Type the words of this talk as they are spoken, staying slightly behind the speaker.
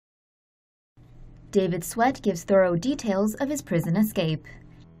David Sweat gives thorough details of his prison escape.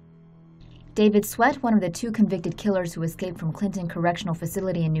 David Sweat, one of the 2 convicted killers who escaped from Clinton Correctional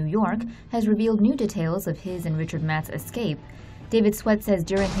Facility in New York, has revealed new details of his and Richard Matt's escape. David Sweat says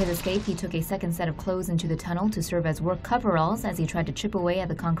during his escape he took a second set of clothes into the tunnel to serve as work coveralls as he tried to chip away at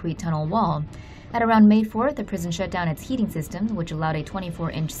the concrete tunnel wall. At around May 4th, the prison shut down its heating system, which allowed a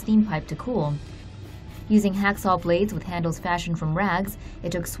 24-inch steam pipe to cool. Using hacksaw blades with handles fashioned from rags,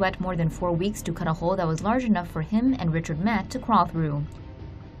 it took Sweat more than 4 weeks to cut a hole that was large enough for him and Richard Matt to crawl through.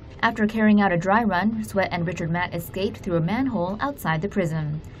 After carrying out a dry run, Sweat and Richard Matt escaped through a manhole outside the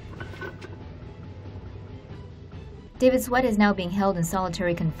prison. David Sweat is now being held in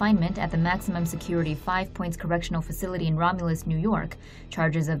solitary confinement at the maximum security 5 Points Correctional Facility in Romulus, New York.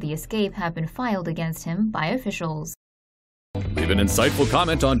 Charges of the escape have been filed against him by officials. Leave an insightful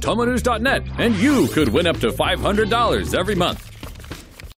comment on TomoNews.net and you could win up to $500 every month.